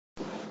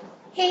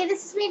Hey,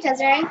 this is me,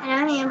 Desiree. And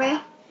I'm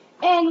Amber.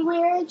 And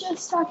we're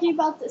just talking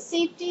about the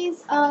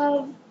safeties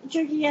of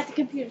drinking at the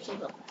computer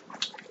table.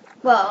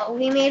 Well,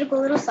 we made up a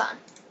little song.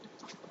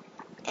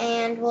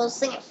 And we'll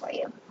sing it for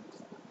you.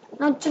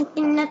 No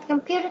drinking at the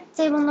computer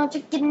table, no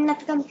drinking at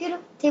the computer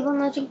table,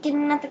 no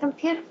drinking at the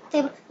computer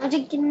table, no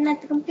drinking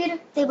at the computer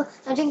table,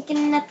 no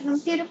drinking at the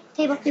computer table,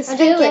 no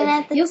drinking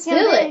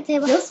at the computer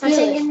table,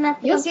 no drinking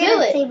at the computer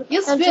table,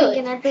 no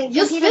drinking at the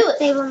computer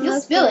table, no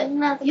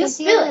drinking at the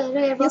computer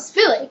table. You'll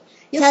spill it.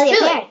 Tell your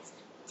parents.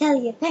 Tell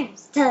your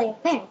parents. Tell your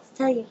parents.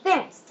 Tell your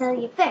parents. Tell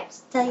your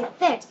parents. Tell your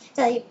parents.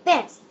 Tell your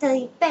parents. Tell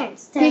your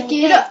parents. Pick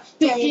it up.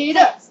 Pick it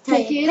up.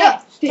 Pick it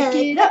up. Pick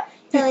it up.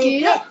 Pick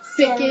it up.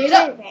 Pick it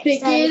up.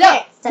 Pick it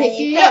up. Pick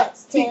it up.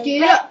 Pick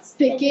it up.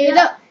 Pick it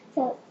up.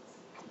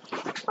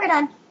 We're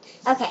done.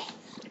 Okay.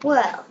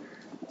 Well,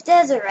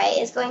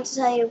 Desiree is going to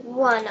tell you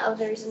one of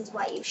the reasons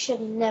why you should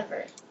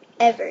never,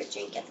 ever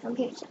drink at the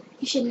computer table.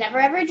 You should never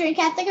ever drink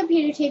at the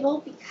computer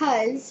table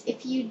because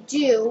if you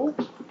do,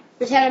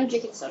 pretend I'm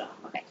drinking soda.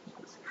 Okay.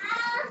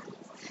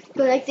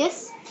 Go like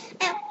this.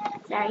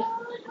 Sorry.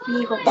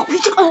 And you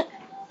go,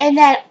 and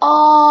then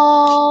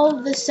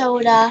all the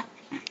soda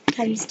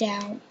comes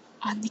down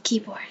on the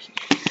keyboard.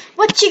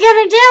 What you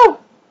gonna do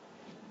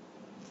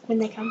when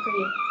they come for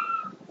you?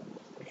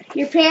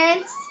 Your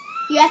parents,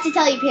 you have to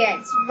tell your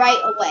parents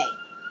right away.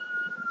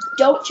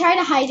 Don't try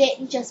to hide it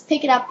and just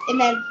pick it up and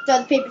then throw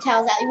the paper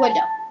towels out your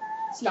window.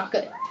 It's not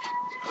good.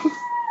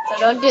 So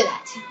don't do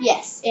that.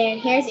 Yes, and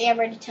here's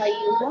Amber to tell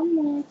you one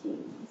more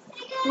thing.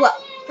 Well,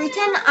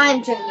 pretend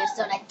I'm drinking a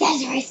soda.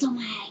 Desiree stole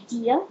my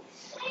idea.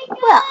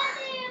 Well,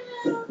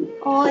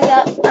 oh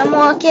yeah, I'm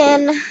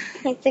walking.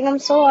 I think I'm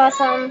so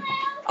awesome.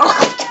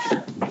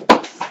 Oh.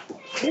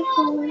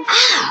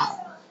 Ow!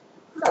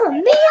 Oh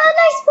man,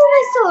 I spilled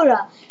my soda.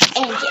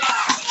 And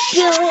just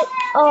spill it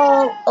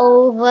all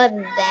over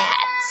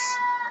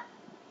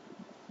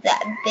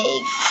that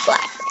big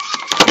black.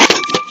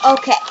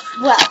 Okay,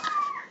 well,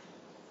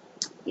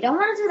 you don't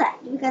want to do that,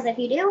 because if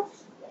you do,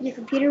 your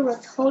computer will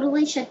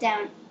totally shut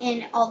down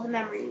and all the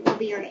memory will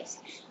be erased.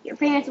 Your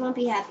parents won't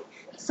be happy.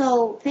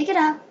 So pick it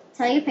up,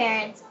 tell your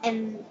parents,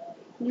 and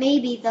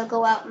maybe they'll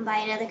go out and buy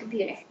another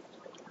computer.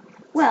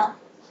 Well,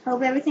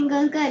 hope everything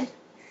goes good.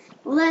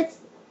 Well,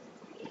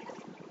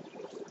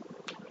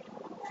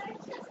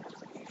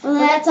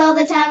 that's all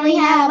the time we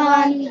have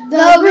on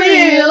The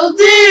Real